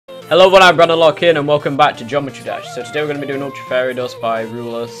Hello everyone, I'm Larkin and welcome back to Geometry Dash. So today we're going to be doing Ultra Fairydust by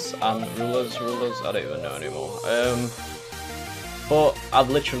Rulers, I don't even know anymore. But I've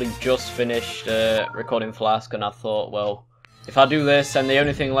literally just finished recording Flask and I thought, well, if I do this then the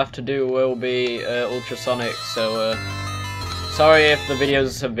only thing left to do will be Ultrasonic, so sorry if the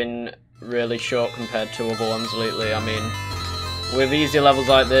videos have been really short compared to other ones lately. I mean, with easy levels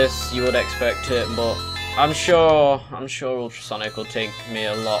like this you would expect it, but I'm sure Ultrasonic will take me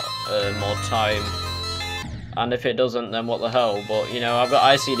a lot more time, and if it doesn't then what the hell. But you know, I've got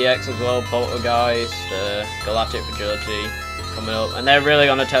ICDX as well, Poltergeist, Galactic Fragility coming up, and they're really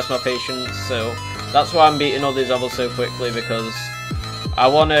going to test my patience, so that's why I'm beating all these levels so quickly, because I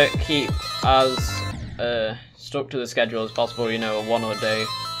want to keep as stuck to the schedule as possible, you know, one a day.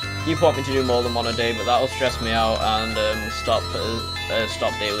 People want me to do more than one a day, but that'll stress me out and stop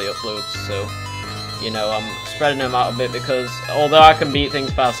daily uploads, so you know, I'm spreading them out a bit, because although I can beat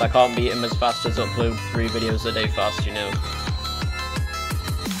things fast, I can't beat them as fast as upload 3 videos a day fast, you know.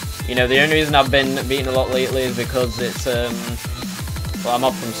 You know, the only reason I've been beating a lot lately is because it's, well, I'm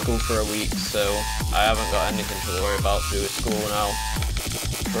off from school for a week, so I haven't got anything to worry about to do with school now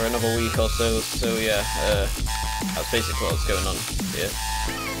for another week or so, yeah, that's basically what's going on here.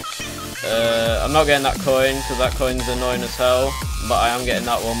 I'm not getting that coin, because that coin's annoying as hell, but I am getting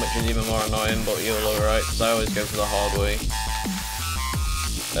that one, which is even more annoying, but you're alright, because I always go for the hard way.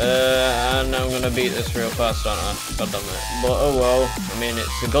 And I'm going to beat this real fast, aren't I? God damn it. But oh well, I mean,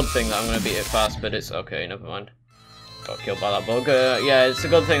 it's a good thing that I'm going to beat it fast, but it's okay, never mind. Got killed by that bug. Yeah, it's a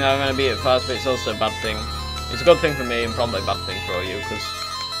good thing that I'm going to beat it fast, but it's also a bad thing. It's a good thing for me, and probably a bad thing for you, because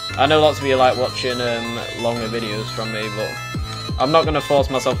I know lots of you like watching longer videos from me, but I'm not going to force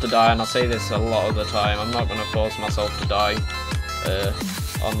myself to die, and I say this a lot of the time, I'm not going to force myself to die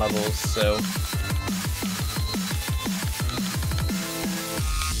on levels, so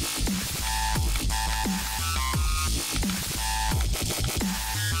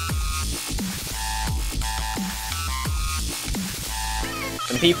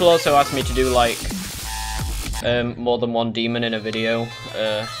and people also ask me to do like more than one demon in a video.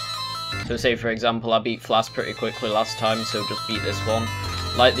 So say for example I beat Flask pretty quickly last time, so just beat this one.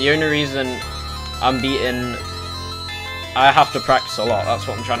 Like, the only reason I'm beating, I have to practice a lot, that's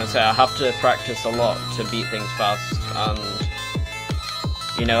what I'm trying to say. I have to practice a lot to beat things fast, and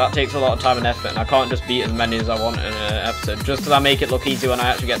you know, that takes a lot of time and effort, and I can't just beat as many as I want in an episode. Just because I make it look easy when I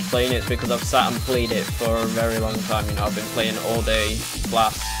actually get to playing it, it's because I've sat and played it for a very long time. You know, I've been playing all day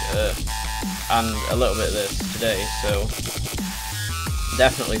Flask and a little bit of this today, so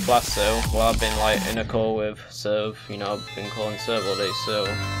definitely Flask. So while I've been like in a call with Serve, you know, I've been calling Serve all day, so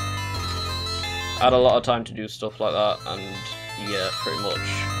I had a lot of time to do stuff like that, and yeah, pretty much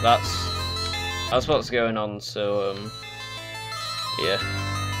that's what's going on. So yeah,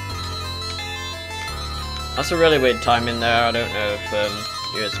 that's a really weird timing there. I don't know if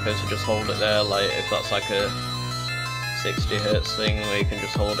you're supposed to just hold it there, like if that's like a 60 Hz thing where you can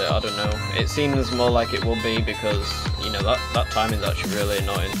just hold it. I don't know. It seems more like it will be, because you know that timing is actually really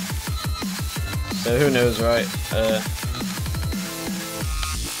annoying. So who knows, right?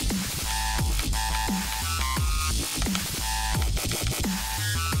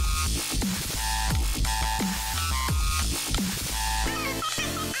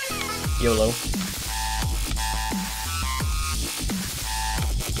 YOLO.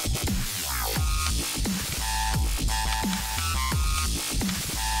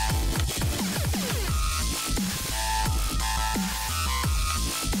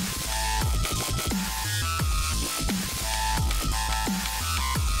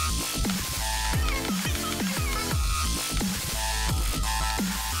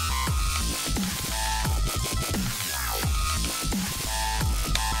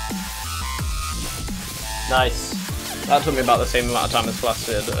 Nice. That took me about the same amount of time as Flask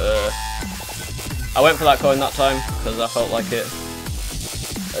did. I went for that coin that time because I felt like it.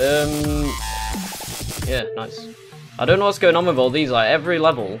 Yeah, nice. I don't know what's going on with all these, like every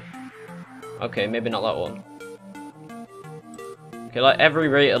level. Okay, maybe not that one. Okay, like every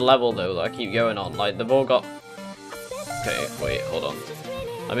rated level though that I keep going on, like they've all got. Okay, wait, hold on.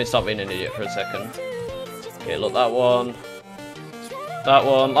 Let me stop being an idiot for a second. Okay, look, that one. That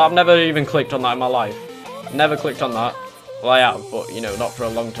one. I've never even clicked on that in my life. Never clicked on that. Well, I have, but you know, not for a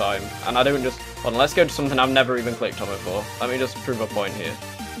long time. And I don't just. Hold on, let's go to something I've never even clicked on before. Let me just prove a point here.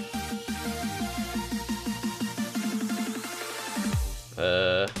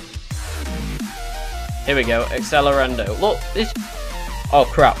 Here we go. Accelerando. Look, this. Oh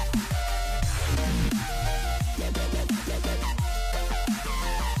crap.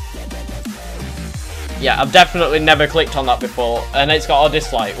 Yeah, I've definitely never clicked on that before, and it's got a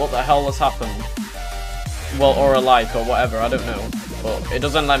dislike. What the hell has happened? Well, or a like, or whatever, I don't know. But it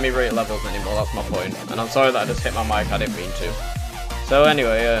doesn't let me rate levels anymore, that's my point. And I'm sorry that I just hit my mic, I didn't mean to. So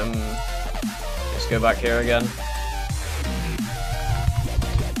anyway, let's go back here again.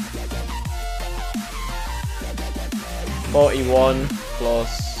 $41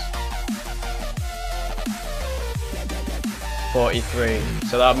 plus 43,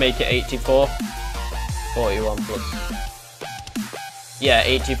 so that'll make it 84. 41 plus, yeah,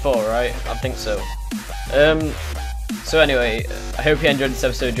 84, right? I think so. So anyway, I hope you enjoyed this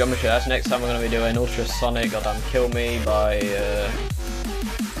episode of Geometry Dash. Next time we're going to be doing Ultrasonic Goddamn Kill Me by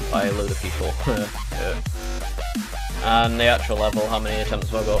a load of people. And the actual level, how many attempts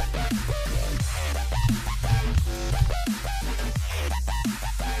have I got?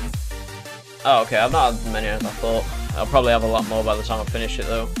 Oh, okay, I've not had many as I thought. I'll probably have a lot more by the time I finish it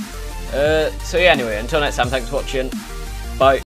though. So yeah, anyway, until next time, thanks for watching. Bye.